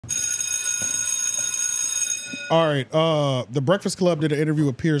All right. The Breakfast Club did an interview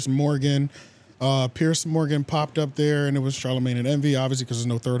with Piers Morgan. Piers Morgan popped up there, and it was Charlamagne and Envy, obviously, because there's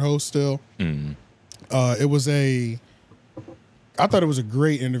no third host still. It was I thought it was a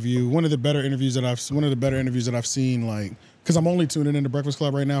great interview. One of the better interviews that I've seen, like, because I'm only tuning into Breakfast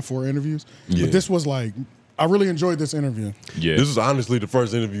Club right now for interviews. Yeah. But this was like, I really enjoyed this interview. Yeah. This was honestly the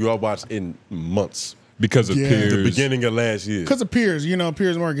first interview I watched in months. Because of Piers. The beginning of last year. Because of Piers, you know,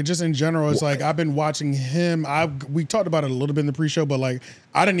 Piers Morgan. Just in general, it's like I've been watching him. We talked about it a little bit in the pre-show, but like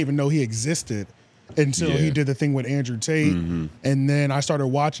I didn't even know he existed until he did the thing with Andrew Tate. And then I started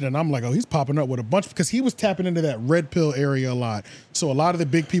watching it, and I'm like, oh, he's popping up with a bunch, because he was tapping into that red pill area a lot. So a lot of the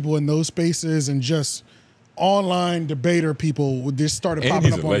big people in those spaces and just online debater people just started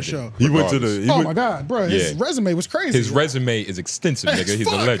popping up on the show. He went to the. Oh my God, bro! His resume was crazy. His resume is extensive, nigga. He's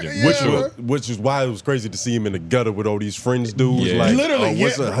a legend. Which is why it was crazy to see him in the gutter with all these friends dudes. Like, literally,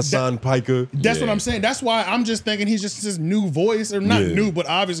 what's 𝙿𝙾𝚃𝚃? That's what I'm saying. That's why I'm just thinking he's just this new voice, or not new, but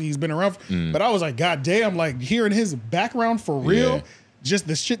obviously he's been around. But I was like, God damn! Like hearing his background for real. Just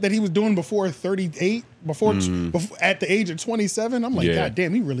the shit that he was doing before 38, before at the age of 27, I'm like, God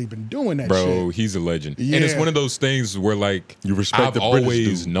damn, he really been doing that shit. Bro, he's a legend. And it's one of those things where, like, you respect I've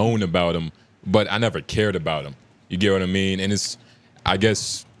always known about him, but I never cared about him. You get what I mean? And it's, I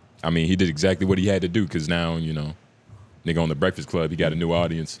guess, I mean, he did exactly what he had to do, because now, you know, nigga on the Breakfast Club, he got a new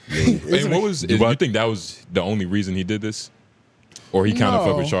audience. And what was, you think that was the only reason he did this? Or he kind of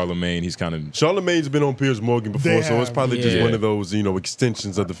fucked with Charlamagne. He's kind of Charlamagne's been on Piers Morgan before, so it's probably just one of those, you know,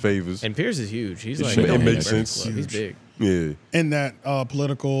 extensions of the favors. And Piers is huge. He's like, it makes sense. He's big. Yeah. In that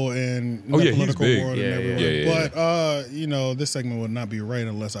political and political world and everything. But you know, this segment would not be right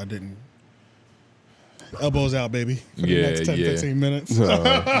unless I didn't. Elbows out, baby. For the next 10, 15 minutes.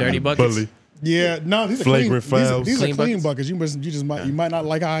 Dirty buckets. Bully. Yeah, no, these are flagrant clean. fouls. These are clean buckets. You might not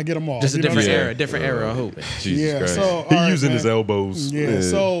like how I get them off. Just a different era. I hope. So he's using his elbows. Yeah.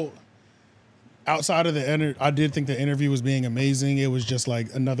 So outside of the I did think the interview was being amazing. It was just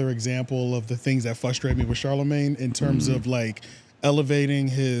like another example of the things that frustrate me with Charlamagne in terms of like elevating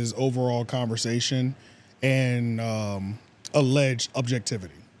his overall conversation and alleged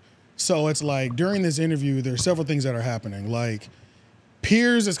objectivity. So it's like during this interview, there's several things that are happening. Like,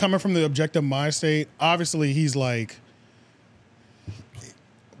 Piers is coming from the objective mind state. Obviously, he's like,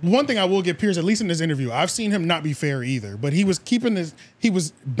 one thing I will give Piers, at least in this interview, I've seen him not be fair either, but he was keeping this, he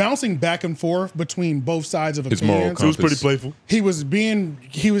was bouncing back and forth between both sides of opinions. He was pretty playful. He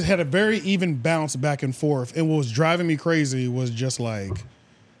had a very even bounce back and forth. And what was driving me crazy was just like,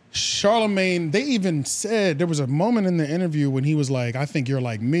 Charlamagne, they even said, there was a moment in the interview when he was like, I think you're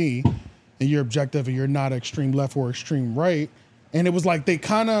like me, and you're objective, and you're not extreme left or extreme right. And it was like he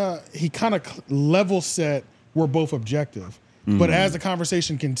kind of level set, we're both objective. But as the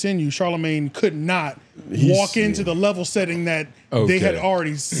conversation continued, Charlamagne could not walk into the level setting that they had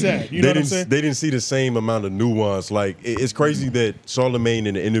already set. You know what I'm saying? They didn't see the same amount of nuance. Like, it's crazy that Charlamagne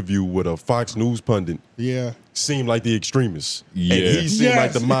in the interview with a Fox News pundit seemed like the extremist. And he seemed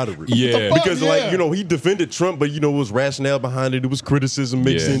like the moderate. Because, like, you know, he defended Trump, but, you know, it was rationale behind it. It was criticism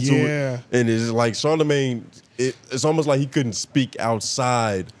mixed into it. And it's like Charlamagne, it's almost like he couldn't speak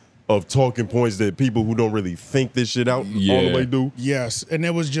outside of talking points that people who don't really think this shit out all the way do. Yes, and it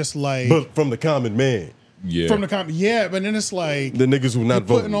was just like, but from the common man. From the common, but then it's like the niggas who not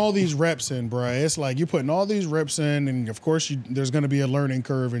voting. Putting all these reps in, bro. It's like you're putting all these reps in, and of course there's going to be a learning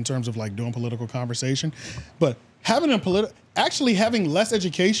curve in terms of like doing political conversation. But having actually having less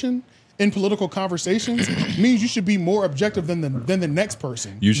education in political conversations means you should be more objective than the next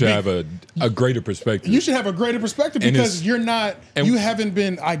person. You should have a greater perspective. You should have a greater perspective because you're not. You haven't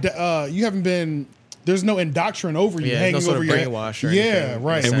been. There's no indoctrination over you, hanging over your brainwash.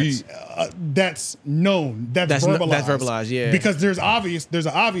 Right. And that's known. That's verbalized. That's verbalized. Because there's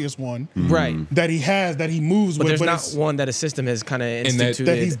an obvious one, that he has that he moves with. But there's not one that a system has kind of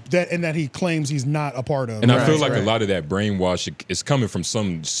instituted, that he claims he's not a part of. And I feel like a lot of that brainwash is coming from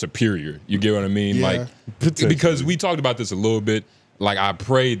some superior. You get what I mean? Like, because we talked about this a little bit. Like, I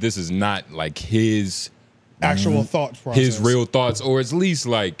pray this is not like his actual thought process, his real thoughts, or at least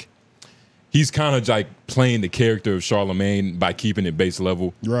like. He's kind of like playing the character of Charlamagne by keeping it base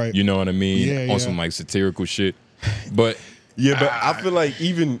level. Right. You know what I mean? On some like satirical shit. But but I feel like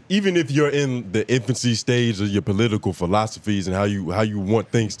even if you're in the infancy stage of your political philosophies and how you want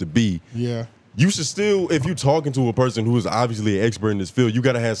things to be, you should still, if you're talking to a person who is obviously an expert in this field, you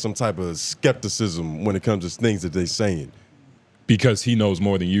got to have some type of skepticism when it comes to things that they're saying. Because he knows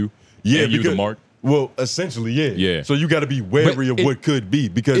more than you. Yeah, because, the mark. Well, essentially, yeah. Yeah. So you got to be wary of what could be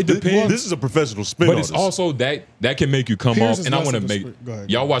because this is a professional spin. But it's also that can make you come Piers off, and I want to make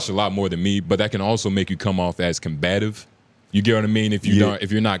y'all watch a lot more than me, but that can also make you come off as combative. You get what I mean? If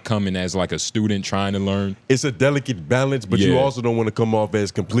you're not coming as like a student trying to learn, it's a delicate balance. But you also don't want to come off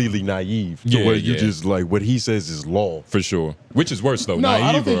as completely naive to where you just like what he says is law for sure. Which is worse though. No,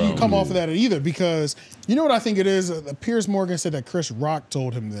 I don't think you come off of that either because you know what I think it is. Piers Morgan said that Chris Rock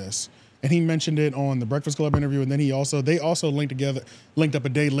told him this, and he mentioned it on the Breakfast Club interview, and then they also linked up a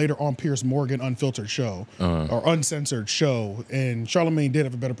day later on Piers Morgan Unfiltered show or Uncensored show, and Charlamagne did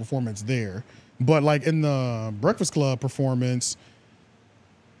have a better performance there. But like in the Breakfast Club performance,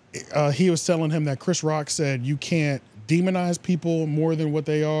 he was telling him that Chris Rock said you can't demonize people more than what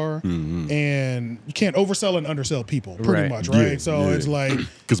they are, and you can't oversell and undersell people, pretty much, right? So it's like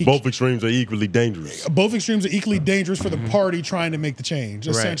because both extremes are equally dangerous. Both extremes are equally dangerous for the party trying to make the change,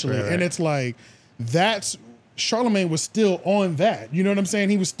 essentially. And it's like that's Charlamagne was still on that. You know what I'm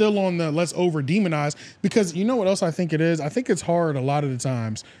saying? He was still on the let's over demonize because you know what else I think it is? I think it's hard a lot of the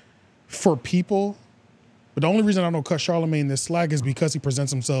times for people, but the only reason I don't cut Charlamagne this slack is because he presents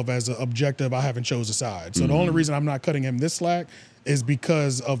himself as an objective. I haven't chose a side. So the only reason I'm not cutting him this slack is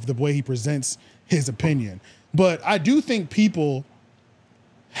because of the way he presents his opinion. But I do think people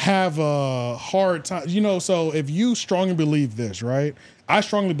have a hard time, you know, so if you strongly believe this, right? I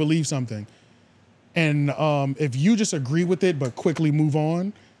strongly believe something. And if you just agree with it but quickly move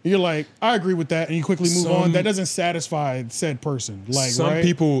on, you're like, I agree with that, and you quickly move on. That doesn't satisfy said person. Like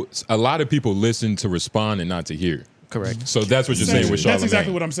people, a lot of people listen to respond and not to hear. Correct. So that's what you're saying with Charlamagne. That's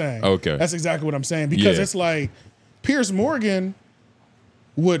exactly what I'm saying. Okay. That's exactly what I'm saying because it's like Piers Morgan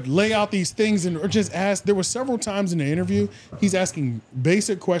would lay out these things and or just ask. There were several times in the interview he's asking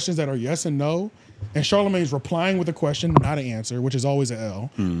basic questions that are yes and no, and Charlamagne's replying with a question, not an answer, which is always an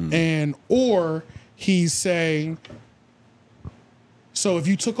L, and or he's saying, so if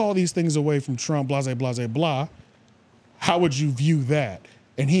you took all these things away from Trump, blah, blah, blah, blah, how would you view that?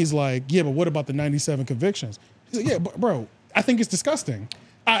 And he's like, yeah, but what about the 97 convictions? He's like, yeah, but bro, I think it's disgusting.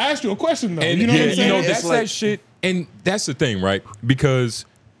 I asked you a question though. And you know what I'm saying? You know, that's like, that shit. And that's the thing, right? Because,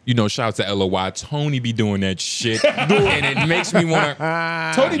 you know, shout out to 𝙿𝙾𝚂𝚃. Tony be doing that shit. And it makes me want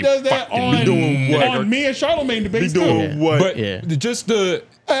to. Tony does that on me and Charlamagne debates. Be doing what? But just the.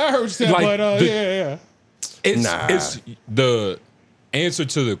 I heard what you said, like, but yeah. It's the answer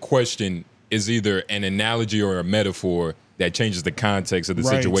to the question is either an analogy or a metaphor that changes the context of the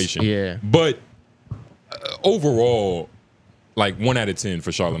situation. Yeah. But overall, like 1 out of 10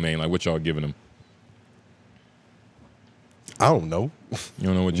 for Charlamagne. Like what y'all giving him? I don't know. You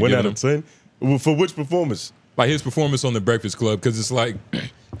don't know what you're giving him? 1 out of 10? Well, for which performance? Like his performance on the Breakfast Club, because it's like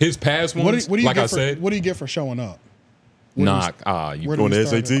his past ones. What do you get for showing up? You going to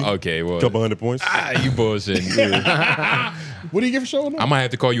SAT? Okay, well, couple hundred points. You bullshitting. What do you get for showing up? I might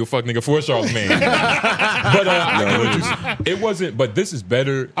have to call you a fuck nigga for Charlamagne. But it wasn't. But this is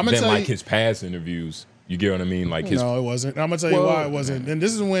better than like his past interviews. You get what I mean? Like his. No, it wasn't. I'm gonna tell you why it wasn't. And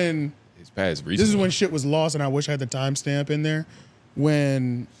this is when his past. This is when shit was lost, and I wish I had the timestamp in there.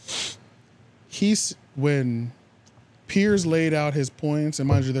 When Piers laid out his points, and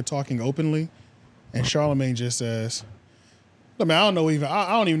mind you, they're talking openly, and Charlamagne just says, I mean, I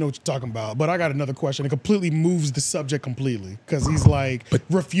don't even know what you're talking about, but I got another question. It completely moves the subject completely because he's like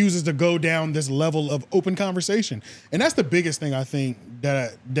refuses to go down this level of open conversation. And that's the biggest thing I think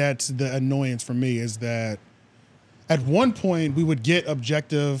that's the annoyance for me is that at one point we would get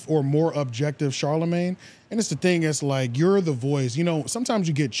objective or more objective Charlamagne. And it's the thing, it's like, you're the voice. You know, sometimes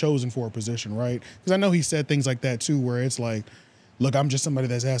you get chosen for a position, right? Because I know he said things like that too, where it's like, look, I'm just somebody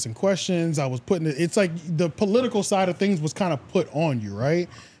that's asking questions. I was putting it, it's like the political side of things was kind of put on you, right?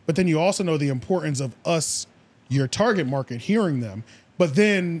 But then you also know the importance of us, your target market, hearing them. But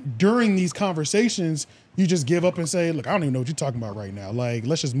then during these conversations, you just give up and say, look, I don't even know what you're talking about right now. Like,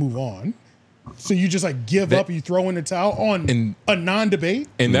 let's just move on. So you just like give up, you throw in the towel on a non-debate.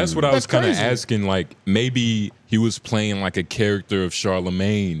 And that's what I was kind of asking, like maybe he was playing like a character of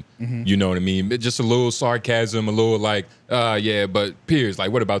Charlamagne, you know what I mean? Just a little sarcasm, a little like, yeah, but Piers,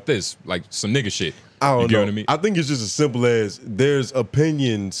 like what about this? Like some nigga shit. I don't know. What I mean? I think it's just as simple as there's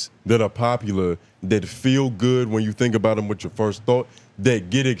opinions that are popular that feel good when you think about them with your first thought that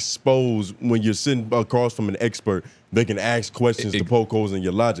get exposed when you're sitting across from an expert. They can ask questions to poke holes in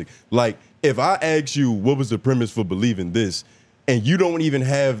your logic. Like, if I ask you what was the premise for believing this, and you don't even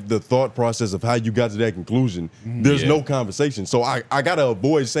have the thought process of how you got to that conclusion, there's no conversation. So I gotta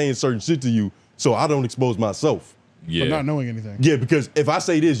avoid saying certain shit to you so I don't expose myself. for not knowing anything. Yeah, because if I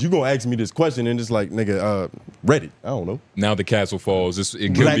say this, you're gonna ask me this question, and it's like, nigga, Reddit. I don't know. Now the castle falls.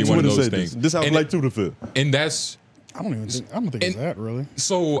 It could be one of those things. This how Black Twitter feel. And that's. I don't think it's that really.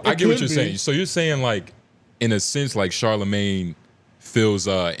 So I get what you're saying. So you're saying like, in a sense, like Charlamagne feels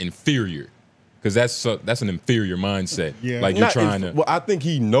inferior. Because that's an inferior mindset. Yeah. Like you're trying to. Well, I think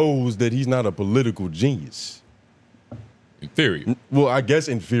he knows that he's not a political genius. Inferior. Well, I guess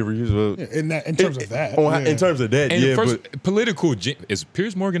inferior. In terms of that. In terms of that, and yeah. But political is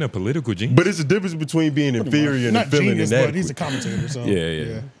Piers Morgan a political genius? But it's a difference between being inferior and feeling inadequate. But he's a commentator, so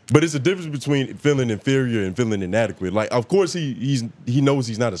yeah. But it's a difference between feeling inferior and feeling inadequate. Like, of course, he knows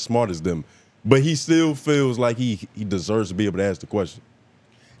he's not as smart as them, but he still feels like he deserves to be able to ask the question.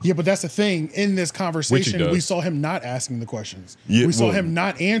 Yeah, but that's the thing. In this conversation, we saw him not asking the questions. Yeah, we saw him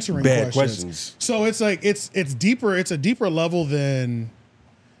not answering bad questions. So it's like it's deeper. It's a deeper level than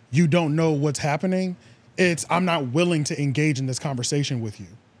you don't know what's happening. It's I'm not willing to engage in this conversation with you.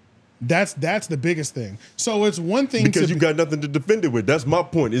 That's the biggest thing. So it's one thing because you got nothing to defend it with. That's my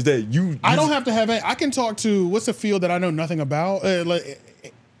point. Is that I don't have to have it. I can talk to what's a field that I know nothing about. Like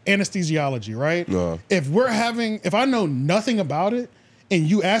anesthesiology, right? If I know nothing about it, and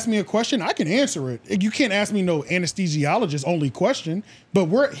you ask me a question, I can answer it. You can't ask me no anesthesiologist only question,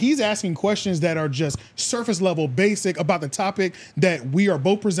 but he's asking questions that are just surface level basic about the topic that we are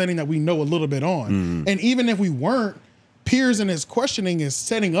both presenting that we know a little bit on. And even if we weren't, Piers in his questioning is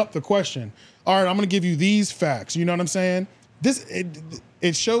setting up the question. All right, I'm gonna give you these facts. You know what I'm saying?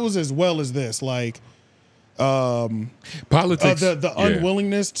 It shows as well as this, like politics, the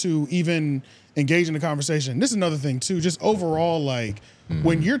unwillingness to even engage in the conversation. This is another thing too, just overall, like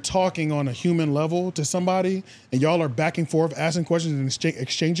when you're talking on a human level to somebody and y'all are back and forth asking questions and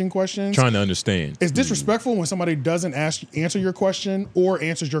exchanging questions, trying to understand, it's disrespectful when somebody doesn't answer your question or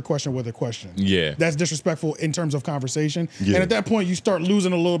answers your question with a question. Yeah, that's disrespectful in terms of conversation. And at that point you start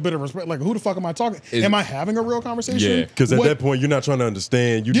losing a little bit of respect. Like, who the fuck am I talking? Am I having a real conversation? Yeah, because at that point you're not trying to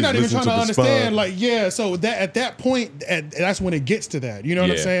understand. You're not even trying to understand. Like, yeah, so at that point, that's when it gets to that. You know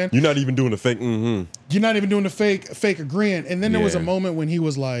what I'm saying? You're not even doing the fake. You're not even doing the fake agreeing. And then there was a moment when he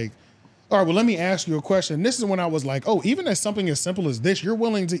was like, all right, well, let me ask you a question. This is when I was like, oh, even as something as simple as this, you're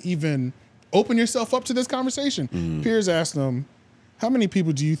willing to even open yourself up to this conversation. Piers asked him, how many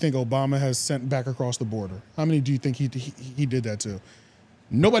people do you think Obama has sent back across the border? How many do you think he did that to?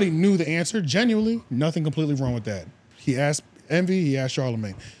 Nobody knew the answer. Genuinely, nothing completely wrong with that. He asked Envy, he asked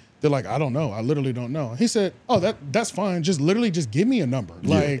Charlamagne. They're like, I don't know. I literally don't know. He said, oh, that's fine. Just literally just give me a number.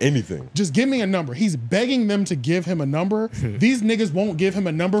 Like anything. Just give me a number. He's begging them to give him a number. These niggas won't give him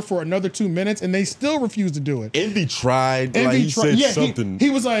a number for another 2 minutes and they still refuse to do it. Envy tried. He said something. He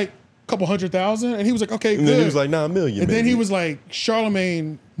was like, couple 100,000, and he was like, okay, and good. Then he was like, nah, $1 million. And then he was like,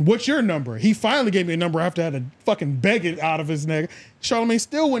 Charlamagne, what's your number? He finally gave me a number after I had to fucking beg it out of his neck. Charlamagne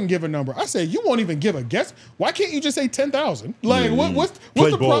still wouldn't give a number. I said, you won't even give a guess. Why can't you just say 10,000? Like, what's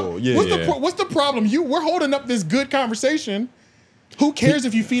the problem? We're holding up this good conversation. Who cares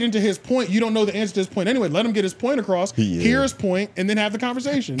if you feed into his point? You don't know the answer to his point anyway. Let him get his point across, hear his point, and then have the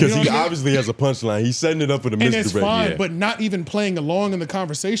conversation. Because he obviously has a punchline. He's setting it up for the misdirect. And it's fine, but not even playing along in the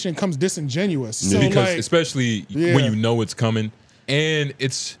conversation comes disingenuous. So because especially when you know it's coming, and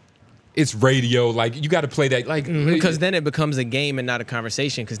it's radio. Like, you got to play that. Like, because then it becomes a game and not a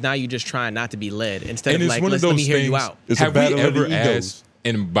conversation. Because now you're just trying not to be led instead of like, let me hear you out. Have we ever asked?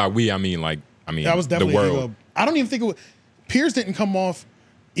 And by we, I mean that was definitely the world. Ego. I don't even think it was. Piers didn't come off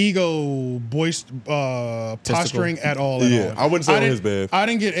ego posturing at all. I wouldn't say on his bad. I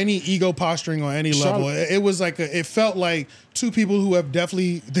didn't get any ego posturing on any level. It was like it felt like two people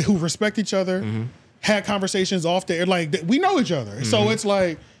who respect each other, had conversations off the air. Like, we know each other, so it's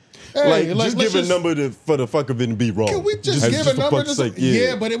like. Hey, just give a number for the fuck of it and be wrong. Can we just give a number?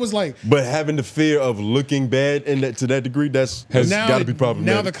 Yeah, but it was like. But having the fear of looking bad to that degree, has got to be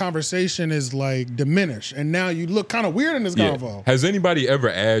problematic. Now the conversation is like diminished, and now you look kind of weird in this convo. Has anybody ever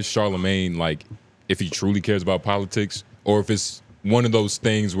asked Charlamagne like if he truly cares about politics, or if it's one of those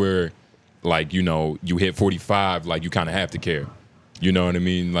things where, like, you know, you hit 45, like you kind of have to care? You know what I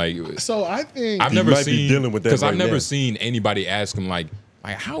mean? Like, so I think I've never seen dealing with that because I've never seen anybody ask him like,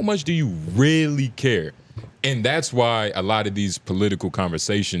 how much do you really care? And that's why a lot of these political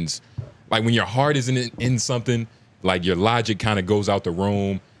conversations, like when your heart isn't in something, like your logic kind of goes out the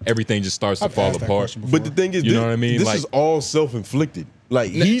room, everything just starts to fall apart. But the thing is, you know what I mean? This is all self-inflicted.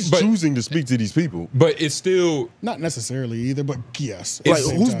 Like, he's choosing to speak to these people. But it's still... Not necessarily either, but yes. Like,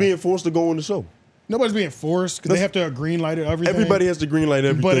 who's being forced to go on the show? Nobody's being forced because they have to green light it. Everything. Everybody has to green light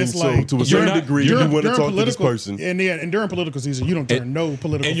everything. But it's like, so to a certain degree, you want to talk to this person. And during political season, you don't turn no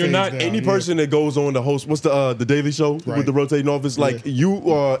political. And you're not down, any person that goes on to host. What's the Daily Show with the rotating office? Like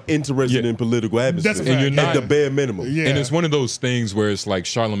you are interested in political atmosphere, That's a fact. and you're not at the bare minimum. And it's one of those things where it's like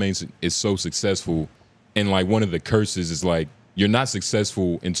Charlamagne is so successful, and like one of the curses is like you're not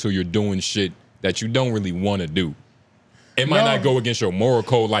successful until you're doing shit that you don't really want to do. It might not go against your moral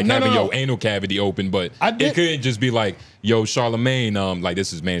code, like having your anal cavity open, but it could just be like, yo, Charlamagne, like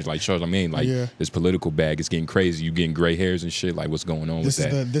this is managed like Charlamagne, like this political bag is getting crazy. You getting gray hairs and shit. Like what's going on with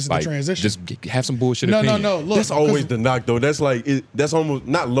that? This is like, the transition. Just have some bullshit opinion. No. Look, that's always the knock, though. That's like that's almost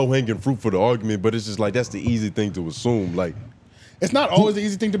not low hanging fruit for the argument, but it's just like that's the easy thing to assume. Like it's not always the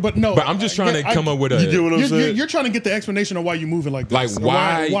easy thing to, but no. But I'm just trying to come up with a. You get what I'm saying? You're trying to get the explanation of why you're moving like this.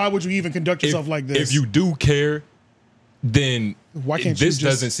 Like why would you even conduct yourself like this? If you do care, then why can't this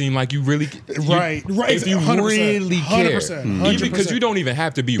doesn't seem like you really right. If you 100%, really care, 100%. even because you don't even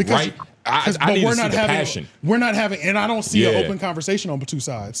have to be right. I need to see the passion. We're not having, and I don't see an open conversation on the two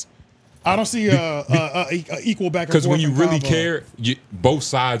sides. I don't see a equal back and forth. Because when you really care, both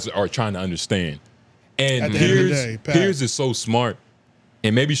sides are trying to understand. And Piers is so smart,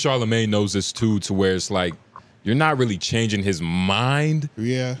 and maybe Charlamagne knows this too, to where it's like you're not really changing his mind.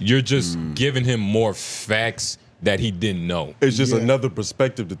 Yeah, you're just giving him more facts that he didn't know. It's just another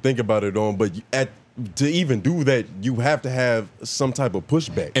perspective to think about it on. But to even do that, you have to have some type of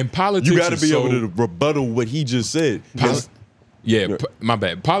pushback. And politics, you got to be able to rebuttal what he just said. My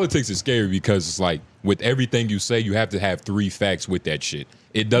bad. Politics is scary because it's like with everything you say, you have to have 3 facts with that shit.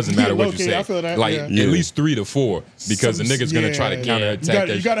 It doesn't matter what you say. I feel that, like at least 3 to 4, because the nigga's gonna try to counterattack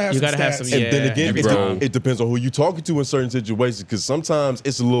that. You gotta have some. And then again, it depends on who you talking to in certain situations. Because sometimes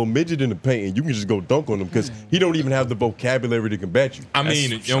it's a little midget in the paint, and you can just go dunk on him because he don't even have the vocabulary to combat you. I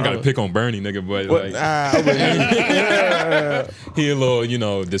mean, you don't gotta pick on Bernie, nigga, but like, he a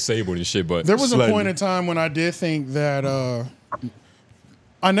little, disabled and shit. But there was a point in time when I did think that.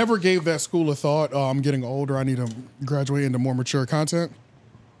 I never gave that school of thought. I'm getting older. I need to graduate into more mature content.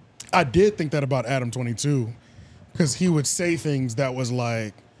 I did think that about Adam 22, because he would say things that was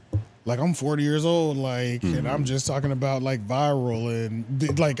like I'm 40 years old, and I'm just talking about like viral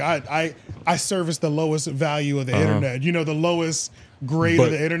and like I service the lowest value of the internet. The lowest grade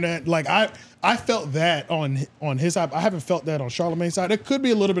of the internet. Like I felt that on his side. I haven't felt that on Charlamagne's side. It could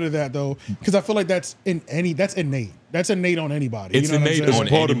be a little bit of that though, because I feel like that's innate. That's innate on anybody. It's innate on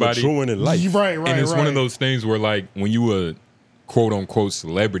anybody. Maturing in life. Right. And it's one of those things where like when you a quote unquote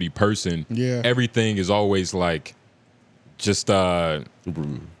celebrity person, everything is always like just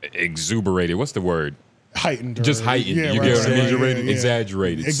exuberated. What's the word? Heightened. Just heightened. You get what I mean?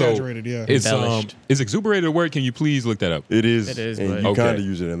 Exaggerated. Exaggerated, It's is exuberated a word? Can you please look that up? It is. It is. And you kind of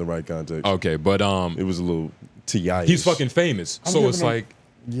use it in the right context. Okay, but it was a little T.I. He's fucking famous, so it's like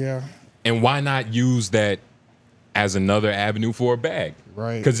And why not use that as another avenue for a bag?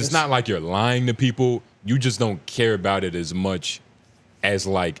 Right. Because it's not like you're lying to people. You just don't care about it as much as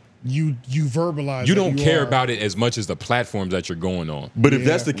like you verbalize. You don't care about it as much as the platforms that you're going on. But if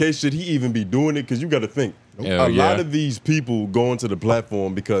that's the case, should he even be doing it? Because you got to think a lot of these people go into the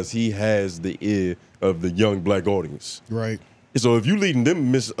platform because he has the ear of the young black audience. Right. So if you leading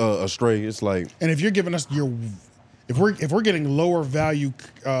them astray, it's like. And if you're giving us if we're getting lower value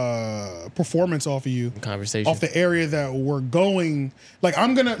performance off of you, conversation off the area that we're going, like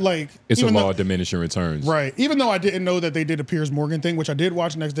I'm gonna like it's a law of diminishing returns, right? Even though I didn't know that they did a Piers Morgan thing, which I did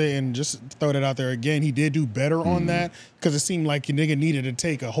watch the next day, and just throw that out there again, he did do better on that because it seemed like a nigga needed to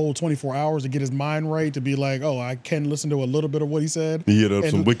take a whole 24 hours to get his mind right to be like, oh, I can listen to a little bit of what he said. He hit up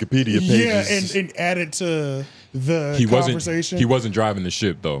some Wikipedia pages, and add it to the conversation. He wasn't driving the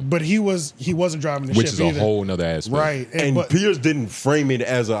ship though, but he wasn't driving the ship, which is a whole nother aspect. Right. And Piers didn't frame it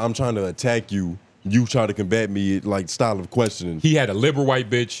as I'm trying to attack you, you try to combat me, like style of questioning. He had a liberal white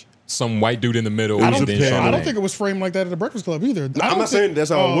bitch, some white dude in the middle. I don't think it was framed like that at the Breakfast Club either. I'm not saying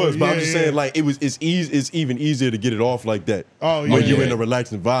that's how it was, but I'm just saying like it's even easier to get it off like that. When you're in a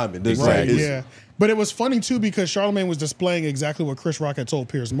relaxed environment. Right. But it was funny too because Charlamagne was displaying exactly what Chris Rock had told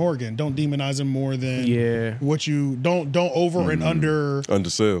Piers Morgan: don't demonize him more than what you don't over and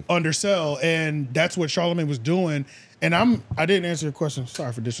undersell, and that's what Charlamagne was doing. And I didn't answer your question.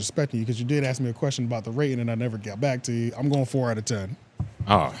 Sorry for disrespecting you because you did ask me a question about the rating and I never got back to you. I'm going 4 out of 10.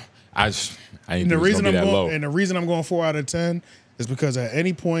 Oh, I ain't think it's gonna be that low. And the reason I'm going 4 out of 10 is because at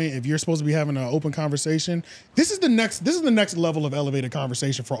any point, if you're supposed to be having an open conversation, this is the next level of elevated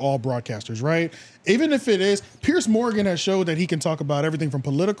conversation for all broadcasters, right? Even if it is, Piers Morgan has showed that he can talk about everything from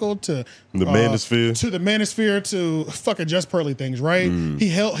political to the manosphere, to fucking just pearly things, right?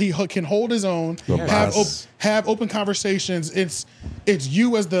 He can hold his own, have open conversations. It's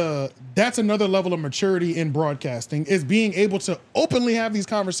you as that's another level of maturity in broadcasting, is being able to openly have these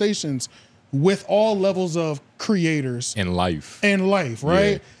conversations with all levels of creators and life, right?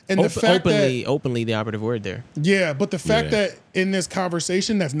 Yeah. And the fact openly, the operative word there. Yeah, but the fact that in this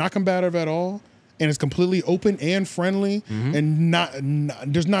conversation that's not combative at all, and it's completely open and friendly, and I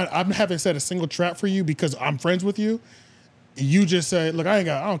haven't set a single trap for you because I'm friends with you. You just say, look, I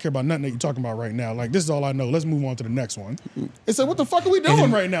don't care about nothing that you're talking about right now. Like, this is all I know. Let's move on to the next one. It's like, what the fuck are we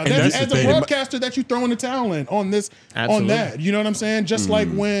doing right now? That's as a broadcaster, that you throwing the towel in on this, on that. You know what I'm saying? Just like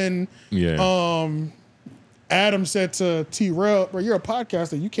when Adam said to T-Rail, bro, you're a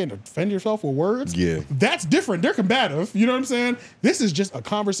podcaster. You can't defend yourself with words. Yeah. That's different. They're combative. You know what I'm saying? This is just a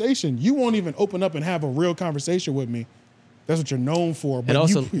conversation. You won't even open up and have a real conversation with me. That's what you're known for. But it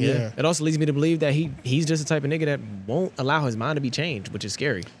also leads me to believe that he's just the type of nigga that won't allow his mind to be changed, which is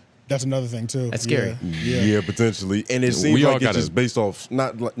scary. That's another thing too. That's scary. Yeah, potentially. And it seems like it's just based off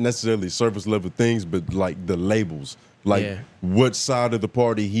not necessarily surface level things, but like the labels. Like what side of the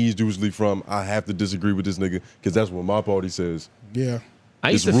party he's usually from. I have to disagree with this nigga because that's what my party says. Yeah. I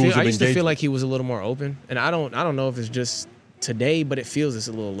used to feel like he was a little more open, and I don't know if it's just today, but it feels it's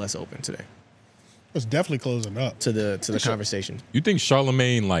a little less open today. It's definitely closing up to the conversation. You think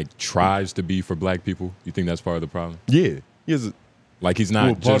Charlamagne like tries to be for black people? You think that's part of the problem? Yeah, like he's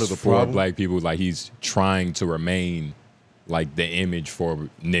not just for black people. Like he's trying to remain like the image for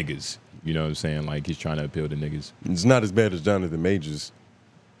niggas. You know what I'm saying? Like he's trying to appeal to niggas. It's not as bad as Jonathan Majors.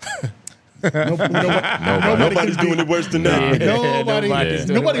 Nobody's doing it worse than that. Nobody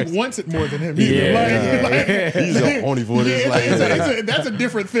wants it more than him. Either. He's a horny for this. That's a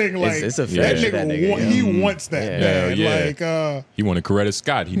different thing. Like it's a that nigga, he wants that bad. Like he wanted Coretta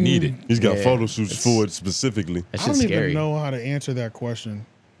Scott. He needed. He's got photo shoots for it specifically. I don't even know how to answer that question.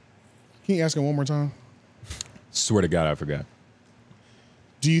 Can you ask it one more time? Swear to God, I forgot.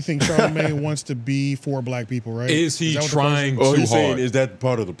 Do you think Charlamagne wants to be for black people, right? Is he trying too hard? Saying, is that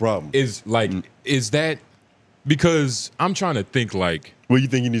part of the problem? Is that because I'm trying to think like. Well, you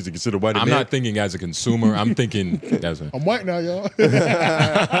think he needs to consider white? I'm not thinking as a consumer. I'm thinking as a. I'm white now, y'all.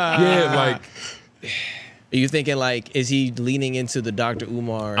 Yeah, like. Are you thinking like, is he leaning into the Dr.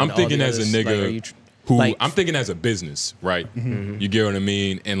 Umar? I'm thinking as a nigga I'm thinking as a business, right? You get what I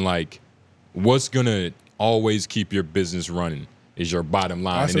mean? And like, what's gonna always keep your business running is your bottom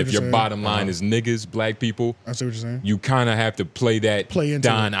line. And if your bottom line is niggas, black people, I see what you're saying. You kind of have to play into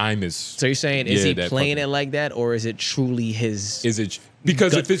Don Imus. So you're saying, is he playing it like that, or is it truly his? Is it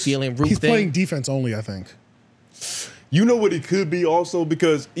because if it's feeling he's playing defense only? I think. You know what it could be also,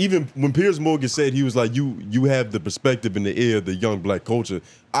 because even when Piers Morgan said, he was like, you have the perspective in the ear of the young black culture.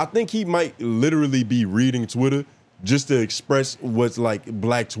 I think he might literally be reading Twitter just to express what's like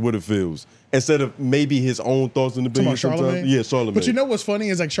black Twitter feels, instead of maybe his own thoughts and opinions. Sometimes. Yeah, Charlamagne. But you know what's funny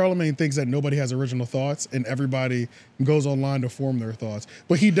is like Charlamagne thinks that nobody has original thoughts and everybody goes online to form their thoughts.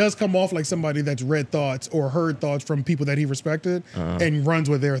 But he does come off like somebody that's read thoughts or heard thoughts from people that he respected and runs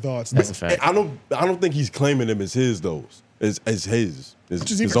with their thoughts. That's a fact. I don't think he's claiming them as his though. As his.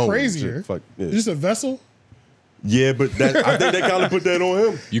 Which is even crazier. Just a vessel. Yeah, but I think they kind of put that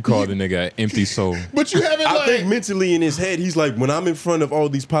on him. You call the nigga an empty soul. But you haven't I think mentally in his head, he's like, when I'm in front of all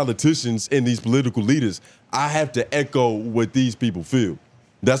these politicians and these political leaders, I have to echo what these people feel.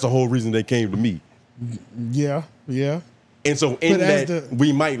 That's the whole reason they came to me. Yeah, yeah. And so in that,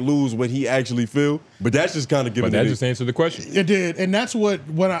 we might lose what he actually feel, but that's just kind of giving. But that just answered the question. It did, and that's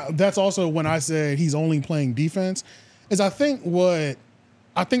that's also when I said he's only playing defense, is I think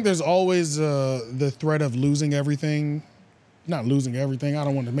there's always the threat of losing everything. Not losing everything. I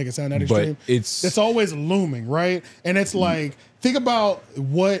don't want to make it sound that extreme. But it's always looming, right? And it's like, think about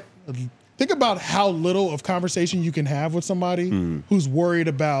how little of conversation you can have with somebody who's worried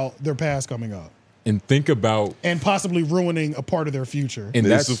about their past coming up. And think about... And possibly ruining a part of their future. And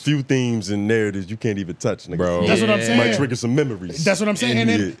there's a few themes and narratives you can't even touch, nigga. Bro. That's what I'm saying. Might trigger some memories. That's what I'm saying. And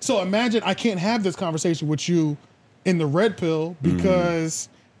then, so imagine I can't have this conversation with you in the red pill because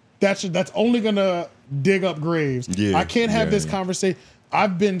that's only gonna dig up graves. Yeah, I can't have this conversation.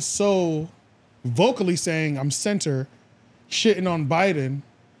 I've been so vocally saying I'm center, shitting on Biden,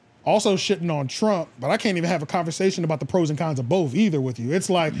 also shitting on Trump, but I can't even have a conversation about the pros and cons of both either with you. It's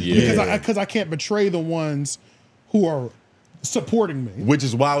like because I can't betray the ones who are supporting me. Which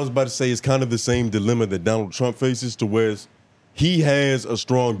is why I was about to say it's kind of the same dilemma that Donald Trump faces, to where he has a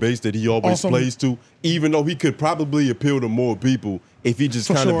strong base that he always plays to, even though he could probably appeal to more people if he just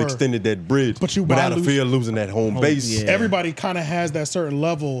kind of extended that bridge without a fear of losing that home base. Yeah. Everybody kind of has that certain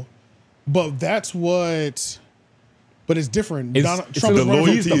level, but that's what... But it's different. The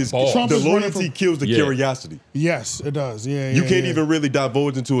loyalty kills the curiosity. Yes, it does. Yeah, you can't even really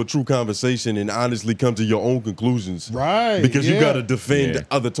divulge into a true conversation and honestly come to your own conclusions, right? Because you got to defend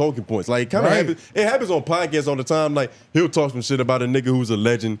other talking points. Like it kind of happens. It happens on podcasts all the time. Like he'll talk some shit about a nigga who's a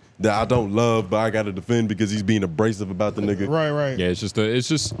legend that I don't love, but I got to defend because he's being abrasive about the nigga. Right. Yeah,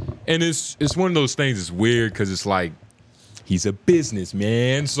 it's one of those things. It's weird because it's like. He's a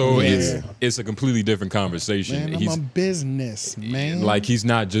businessman, so it's a completely different conversation. Man, I'm a businessman. Like he's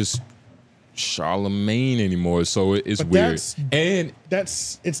not just Charlamagne anymore, so it's weird.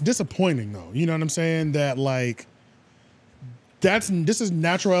 It's disappointing though. You know what I'm saying? That like this is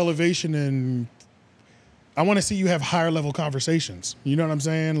natural elevation, and I want to see you have higher level conversations. You know what I'm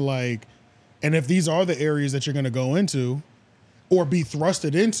saying? Like, and if these are the areas that you're going to go into or be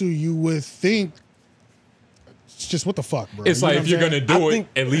thrusted into, you would think. It's just what the fuck, bro. It's like if you're gonna do it,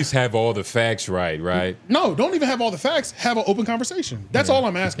 at least have all the facts right? No, don't even have all the facts. Have an open conversation. That's all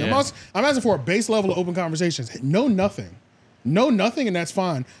I'm asking. Yeah. I'm asking for a base level of open conversations. Know nothing, and that's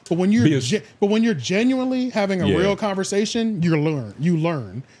fine. But when you're genuinely having a real conversation, you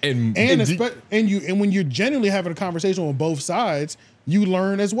learn. And when you're genuinely having a conversation on both sides, you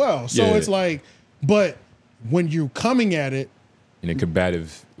learn as well. So it's like, but when you're coming at it in a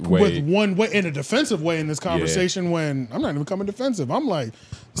combative way, with one way, in a defensive way in this conversation, when I'm not even coming defensive, I'm like,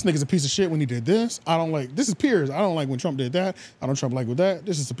 this nigga's a piece of shit when he did this. I don't like, this is Piers. I don't like when Trump did that. I don't Trump like with that.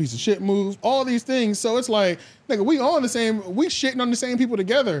 This is a piece of shit move. All these things. So it's like, nigga, we shitting on the same people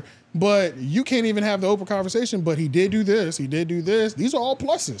together, but you can't even have the open conversation. But he did do this. He did do this. These are all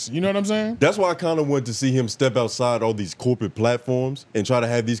pluses. You know what I'm saying? That's why I kind of wanted to see him step outside all these corporate platforms and try to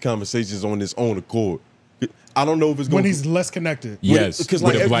have these conversations on his own accord. I don't know if it's going when he's less connected. Yes, because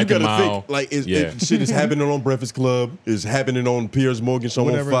like you gotta think, like shit is happening on Breakfast Club, is happening on Piers Morgan show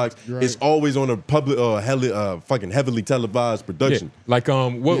on Fox. Right. It's always on a public, fucking heavily televised production. Yeah. Like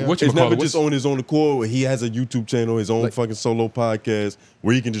it's never just on his own accord. He has a YouTube channel, his own fucking solo podcast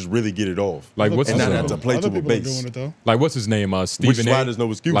where he can just really get it off. Like what's and his not name? have to play to a base. Like what's his name? Stephen A. There's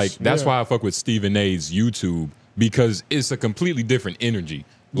no excuse. Like that's why I fuck with Stephen A's YouTube, because it's a completely different energy.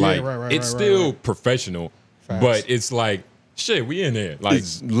 Like it's still professional. But it's like, shit, we in there. Like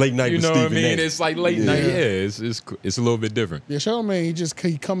it's late night. You know with what I mean? A. It's like late night. Yeah, it's a little bit different. Yeah, Charlamagne,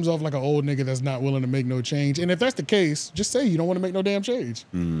 he comes off like an old nigga that's not willing to make no change. And if that's the case, just say you don't want to make no damn change.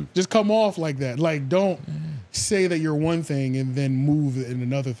 Just come off like that. Like don't say that you're one thing and then move in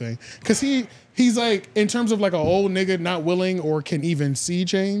another thing. Because he's like, in terms of like an old nigga not willing or can even see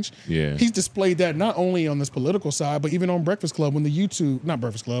change. Yeah, he's displayed that not only on this political side, but even on Breakfast Club when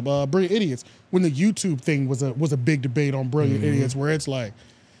Brilliant Idiots, when the YouTube thing was a big debate on Brilliant Idiots, where it's like,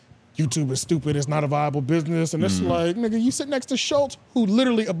 YouTube is stupid, it's not a viable business, and it's like, nigga, you sit next to Schultz, who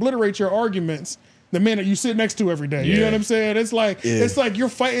literally obliterates your arguments, the man that you sit next to every day. You know what I'm saying? It's like you're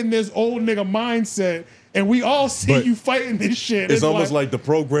fighting this old nigga mindset, and we all see you fighting this shit. It's almost like the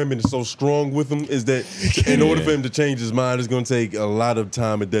programming is so strong with him is that in order for him to change his mind, it's going to take a lot of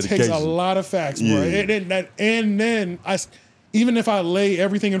time and dedication. It takes a lot of facts, bro. And then even if I lay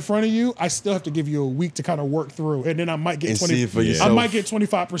everything in front of you, I still have to give you a week to kind of work through, and then I might get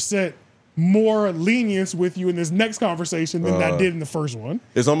 25% more lenience with you in this next conversation than I did in the first one.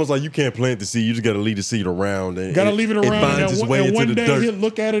 It's almost like you can't plant the seed; you just got to leave the seed around. And got to leave it around, and one day dirt. he'll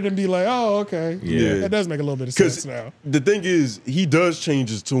look at it and be like, "Oh, okay, that does make a little bit of sense now." The thing is, he does change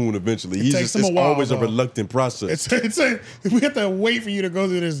his tune eventually. It's always a reluctant process. We have to wait for you to go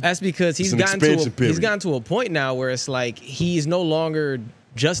through this. That's because he's gotten to a point now where it's like he's no longer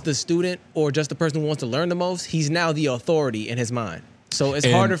just the student or just the person who wants to learn the most. He's now the authority in his mind. So it's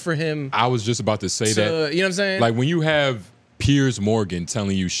harder for him. I was just about to say that. You know what I'm saying? Like when you have Piers Morgan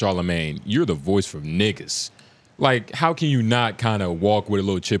telling you, Charlamagne, you're the voice for niggas. Like, how can you not kind of walk with a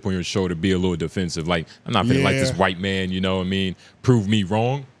little chip on your shoulder, be a little defensive? Like, I'm not feeling like this white man, you know what I mean? Prove me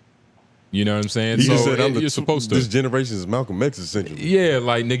wrong. You know what I'm saying? He just said, you're supposed to. This generation is Malcolm X, essentially. Yeah,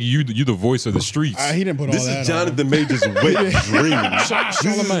 like, nigga, you the voice of the streets. He didn't put all that on. This is Jonathan Major's wet dream.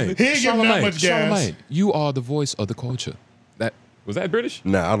 Charlamagne. He ain't giving that much gas. Charlamagne, you are the voice of the culture. Was that British?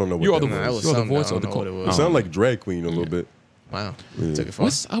 Nah, I don't know what you are the voice. You are the voice of the culture. It sounded like drag queen a little bit. Wow. Yeah.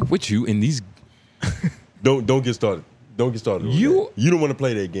 What's up with you in these? Don't get started. Don't get started. You don't want to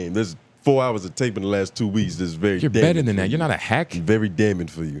play that game. There's 4 hours of tape in the last 2 weeks. This is very. You're better than that. You're not a hack. Very damning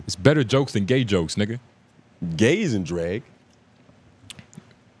for you. It's better jokes than gay jokes, nigga. Gay is in drag.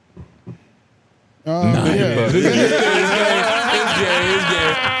 Nah,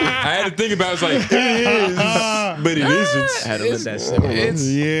 I had to think about it. It's like, it is, but it isn't. I had to let that simmer.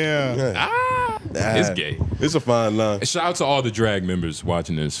 It's gay. It's a fine line. Shout out to all the drag members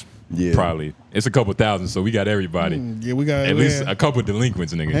watching this. Yeah. Probably. It's a couple thousand, so we got everybody. Yeah, we got at least a couple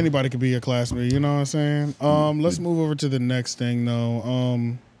delinquents, nigga. Anybody could be a classmate, you know what I'm saying? Let's move over to the next thing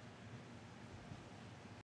though.